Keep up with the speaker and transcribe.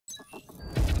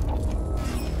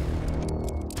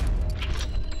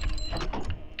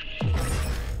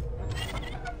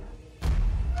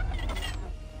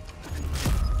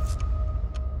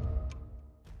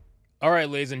All right,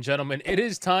 ladies and gentlemen, it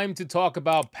is time to talk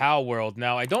about Palworld.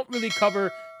 Now, I don't really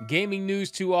cover gaming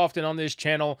news too often on this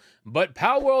channel, but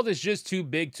Palworld is just too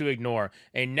big to ignore.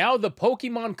 And now the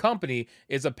Pokemon Company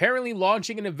is apparently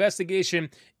launching an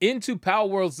investigation into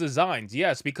Palworld's designs.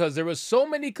 Yes, because there was so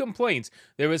many complaints,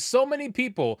 there was so many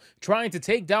people trying to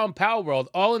take down Palworld,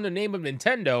 all in the name of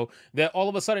Nintendo, that all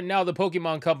of a sudden now the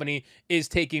Pokemon Company is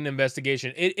taking an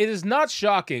investigation. It is not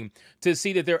shocking to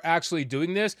see that they're actually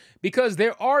doing this, because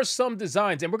there are some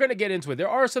designs, and we're going to get into it, there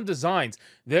are some designs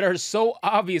that are so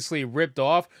obviously ripped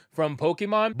off from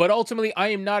Pokemon, but ultimately I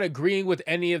am not agreeing with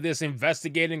any of this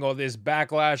investigating or this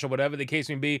backlash or whatever the case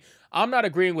may be. I'm not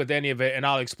agreeing with any of it, and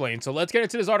I'll explain. So let's get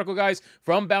into this article, guys,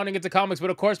 from Bounding Into Comics. But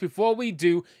of course, before we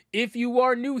do, if you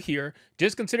are new here,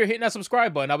 just consider hitting that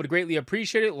subscribe button. I would greatly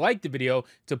appreciate it. Like the video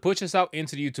to push us out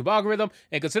into the YouTube algorithm,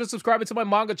 and consider subscribing to my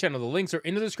manga channel. The links are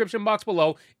in the description box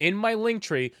below in my link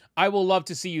tree. I will love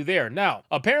to see you there. Now,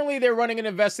 apparently they're running an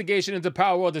investigation into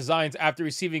Palworld designs after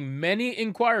receiving many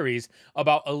inquiries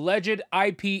about alleged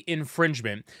IP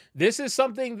infringement. This is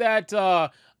something that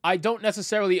I don't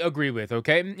necessarily agree with,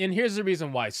 okay? And here's the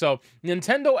reason why. So,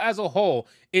 Nintendo as a whole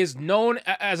is known,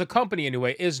 as a company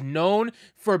anyway, is known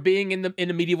for being in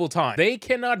the medieval time. They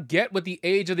cannot get with the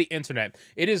age of the internet.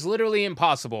 It is literally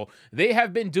impossible. They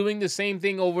have been doing the same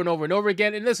thing over and over and over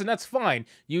again. And listen, that's fine.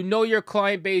 You know your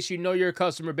client base, you know your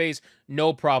customer base,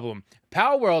 no problem.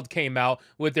 Palworld came out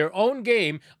with their own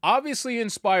game, obviously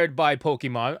inspired by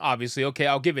Pokemon. Obviously, okay,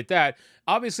 I'll give it that.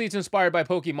 Obviously, it's inspired by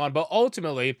Pokemon, but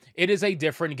ultimately, it is a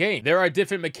different game. There are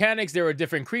different mechanics, there are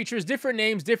different creatures, different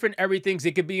names, different everythings.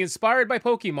 It could be inspired by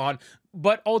Pokemon,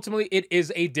 but ultimately, it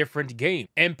is a different game.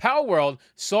 And Palworld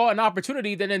saw an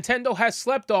opportunity that Nintendo has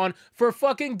slept on for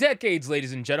fucking decades,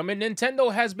 ladies and gentlemen.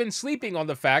 Nintendo has been sleeping on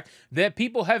the fact that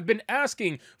people have been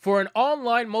asking for an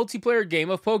online multiplayer game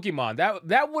of Pokemon.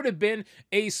 That would have been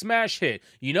a smash hit.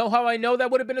 You know how I know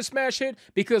that would have been a smash hit?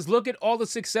 Because look at all the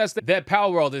success that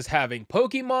Palworld is having.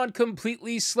 Pokemon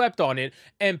completely slept on it,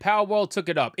 and Palworld took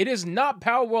it up. It is not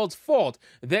Palworld's fault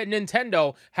that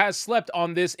Nintendo has slept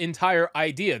on this entire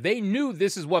idea. They knew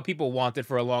this is what people wanted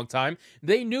for a long time.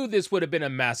 They knew this would have been a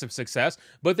massive success,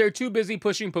 but they're too busy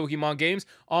pushing Pokemon games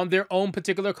on their own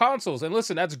particular consoles. And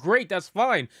listen, that's great, that's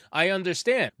fine, I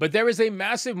understand. But there is a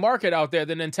massive market out there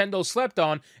that Nintendo slept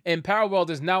on, and Palworld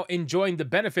is now enjoying the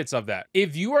benefits of that.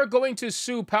 If you are going to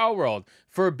sue Palworld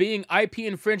for being IP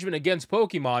infringement against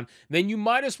Pokemon, then you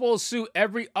might as well sue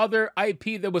every other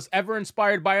IP that was ever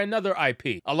inspired by another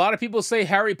IP. A lot of people say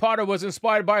Harry Potter was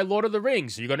inspired by Lord of the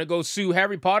Rings. You're gonna go sue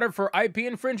Harry Potter for IP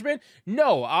infringement?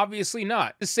 No, obviously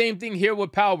not. The same thing here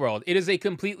with Palworld. It is a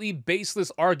completely baseless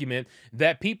argument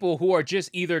that people who are just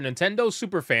either Nintendo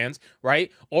super fans, right,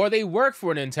 or they work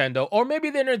for Nintendo, or maybe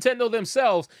they're Nintendo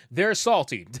themselves, they're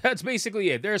salty. That's basically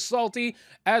it. They're salty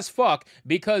as fuck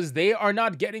because they are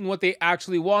not getting what they actually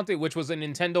wanted, which was a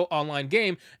Nintendo online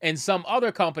game, and some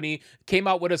other company came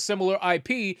out with a similar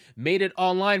IP, made it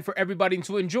online for everybody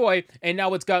to enjoy, and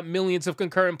now it's got millions of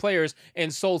concurrent players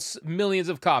and sold millions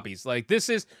of copies. Like, this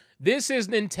is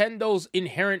Nintendo's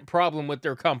inherent problem with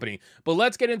their company. But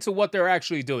let's get into what they're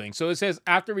actually doing. So it says,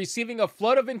 after receiving a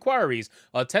flood of inquiries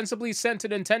ostensibly sent to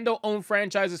Nintendo-owned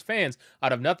franchises fans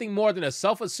out of nothing more than a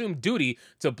self-assumed duty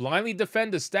to blindly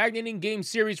defend the stagnating game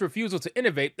series' refusal to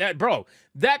innovate,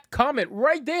 that comment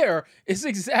right there is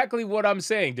exactly what I'm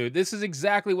saying, dude. This is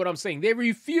exactly what I'm saying. They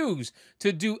refuse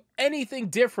to do anything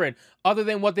different other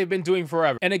than what they've been doing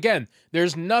forever. And again,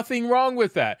 there's nothing wrong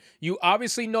with that. You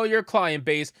obviously know your client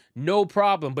base, no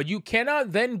problem, but you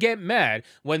cannot then get mad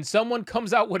when someone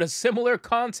comes out with a similar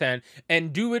content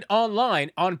and do it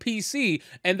online on PC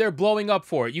and they're blowing up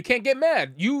for it. You can't get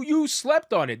mad. You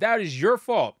slept on it. That is your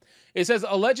fault. It says,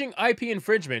 alleging IP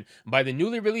infringement by the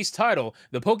newly released title,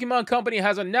 the Pokemon Company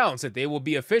has announced that they will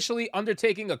be officially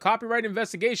undertaking a copyright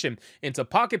investigation into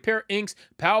Pocket Pair Inc.'s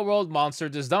Palworld monster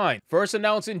design. First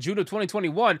announced in June of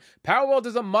 2021, Palworld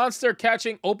is a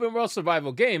monster-catching open-world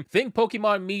survival game. Think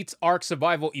Pokemon meets Ark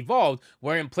Survival Evolved,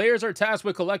 wherein players are tasked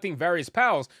with collecting various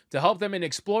pals to help them in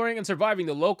exploring and surviving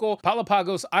the local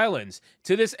Galapagos Islands.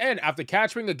 To this end, after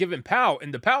capturing a given pal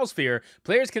in the Pal Sphere,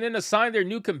 players can then assign their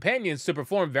new companions to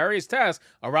perform various tasks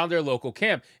around their local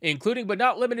camp, including but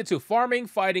not limited to farming,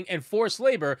 fighting, and forced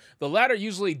labor, the latter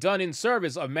usually done in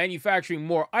service of manufacturing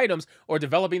more items or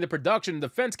developing the production and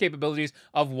defense capabilities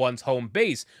of one's home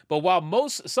base. But while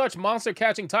most such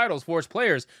monster-catching titles force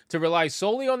players to rely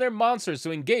solely on their monsters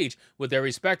to engage with their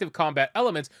respective combat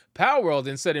elements, Palworld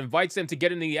instead invites them to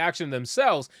get into the action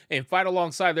themselves and fight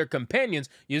alongside their companions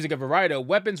using a variety of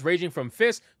weapons ranging from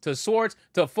fists to swords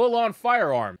to full-on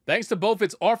firearm. Thanks to both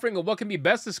its offering of what can be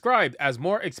best described described as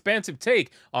more expansive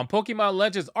take on Pokemon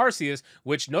Legends Arceus,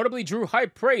 which notably drew high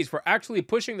praise for actually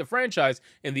pushing the franchise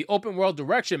in the open world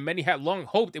direction many had long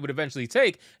hoped it would eventually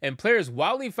take, and players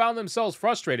wildly found themselves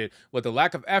frustrated with the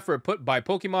lack of effort put by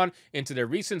Pokemon into their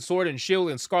recent Sword and Shield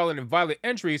and Scarlet and Violet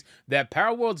entries. That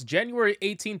Palworld's January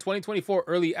 18, 2024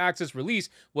 early access release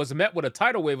was met with a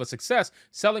tidal wave of success,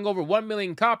 selling over 1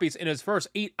 million copies in its first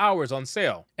 8 hours on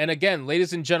sale. And again,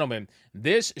 ladies and gentlemen,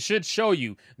 this should show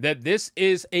you that this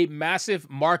is a massive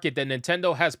market that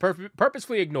Nintendo has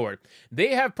purposefully ignored.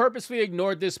 They have purposefully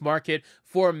ignored this market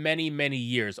for many, many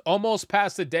years, almost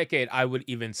past a decade, I would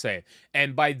even say.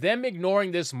 And by them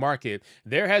ignoring this market,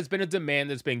 there has been a demand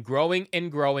that's been growing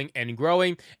and growing and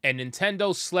growing, and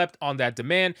Nintendo slept on that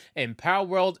demand, and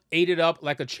Palworld ate it up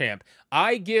like a champ.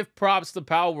 I give props to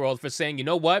Palworld for saying, you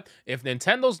know what, if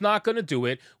Nintendo's not going to do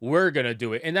it, we're going to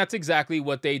do it. And that's exactly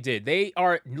what they did. They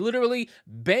are literally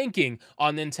banking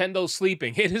on Nintendo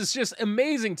sleeping. It is just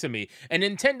amazing to me. And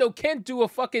Nintendo can't do a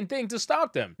fucking thing to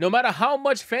stop them. No matter how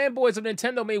much fanboys of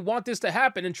Nintendo may want this to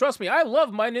happen, and trust me, I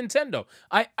love my Nintendo.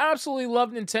 I absolutely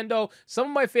love Nintendo. Some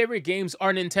of my favorite games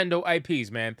are Nintendo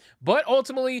IPs, man. But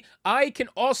ultimately, I can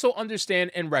also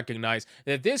understand and recognize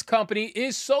that this company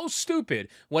is so stupid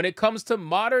when it comes to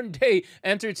modern day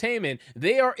entertainment.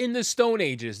 They are in the Stone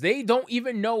Ages. They don't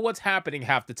even know what's happening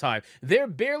half the time. They're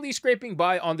barely scraping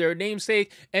by on their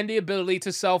namesake and the ability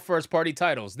to sell first-party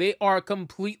titles. They are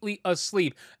completely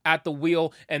asleep at the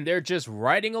wheel, and they're just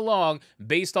riding along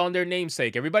based on their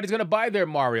namesake. Everybody's gonna buy their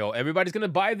Mario. Everybody's gonna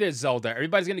buy their Zelda.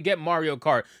 Everybody's gonna get Mario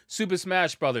Kart, Super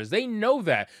Smash Brothers. They know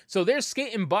that, so they're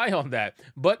skating by on that.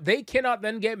 But they cannot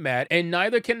then get mad, and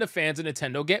neither can the fans of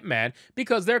Nintendo get mad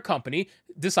because their company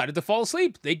decided to fall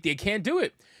asleep. They can't do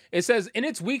it. It says, in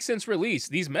its week since release,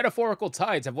 these metaphorical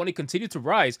tides have only continued to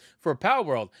rise for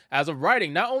Palworld. As of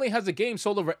writing, not only has the game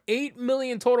sold over 8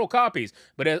 million total copies,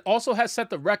 but it also has set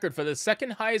the record for the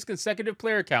second highest consecutive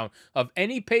player count of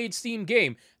any paid Steam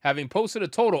game, having posted a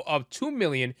total of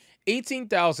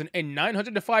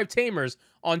 2,018,905 tamers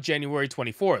on January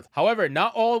 24th. However,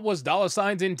 not all was dollar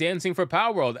signs and dancing for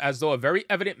Palworld, as though a very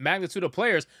evident magnitude of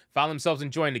players found themselves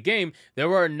enjoying the game. There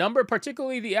were a number,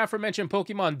 particularly the aforementioned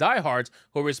Pokemon diehards,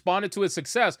 who responded to its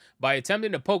success by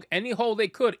attempting to poke any hole they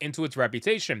could into its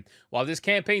reputation. While this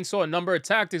campaign saw a number of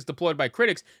tactics deployed by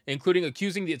critics, including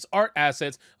accusing its art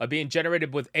assets of being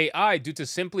generated with AI due to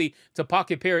simply to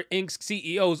Pocket Pair Inc.'s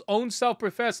CEO's own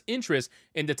self-professed interest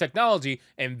in the technology,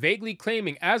 and vaguely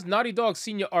claiming, as Naughty Dog's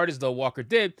senior artist Del Walker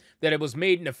did, that it was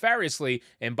made nefariously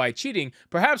and by cheating,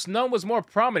 perhaps none was more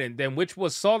prominent than which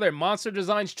saw their monster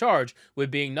designs charged with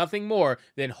being nothing more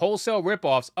than wholesale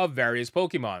ripoffs of various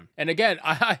Pokemon. And again,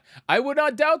 I would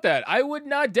not doubt that. I would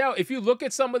not doubt, if you look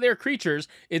at some of their creatures,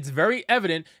 it's very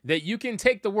evident that you can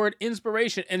take the word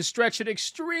inspiration and stretch it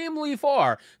extremely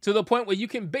far to the point where you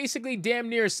can basically damn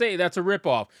near say that's a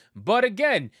ripoff. But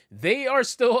again, they are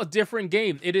still a different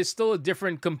game. It is still a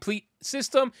different complete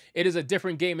system. It is a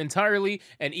different game entirely,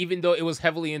 and even though it was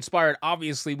heavily inspired,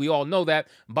 obviously we all know that,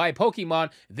 by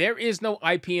Pokemon, there is no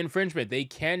IP infringement. They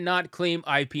cannot claim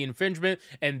IP infringement,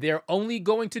 and they're only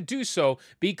going to do so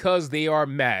because they are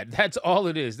mad. That's all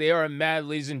it is. They are mad,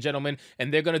 ladies and gentlemen,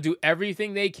 and they're going to do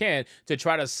everything they can to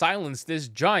try to silence this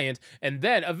giant, and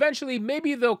then eventually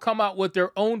maybe they'll come out with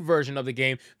their own version of the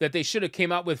game that they should have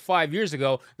came out with 5 years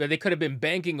ago, that they could have been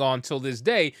banking on till this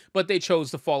day, but they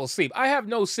chose to fall asleep. I have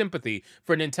no sympathy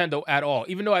for Nintendo at all.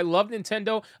 Even though I love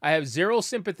Nintendo, I have zero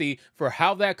sympathy for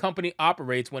how that company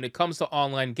operates when it comes to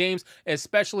online games,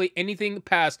 especially anything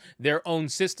past their own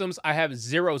systems. I have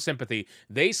zero sympathy.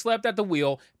 They slept at the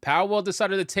wheel. Palworld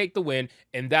decided to take the win,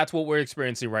 and that's what we're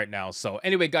experiencing right now. So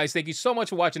anyway, guys, thank you so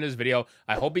much for watching this video.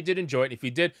 I hope you did enjoy it. If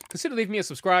you did, consider leaving me a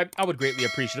subscribe. I would greatly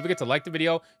appreciate it. Don't forget to like the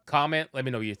video, comment, let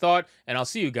me know your thought, and I'll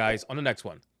see you guys on the next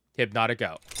one. Hypnotic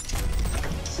out.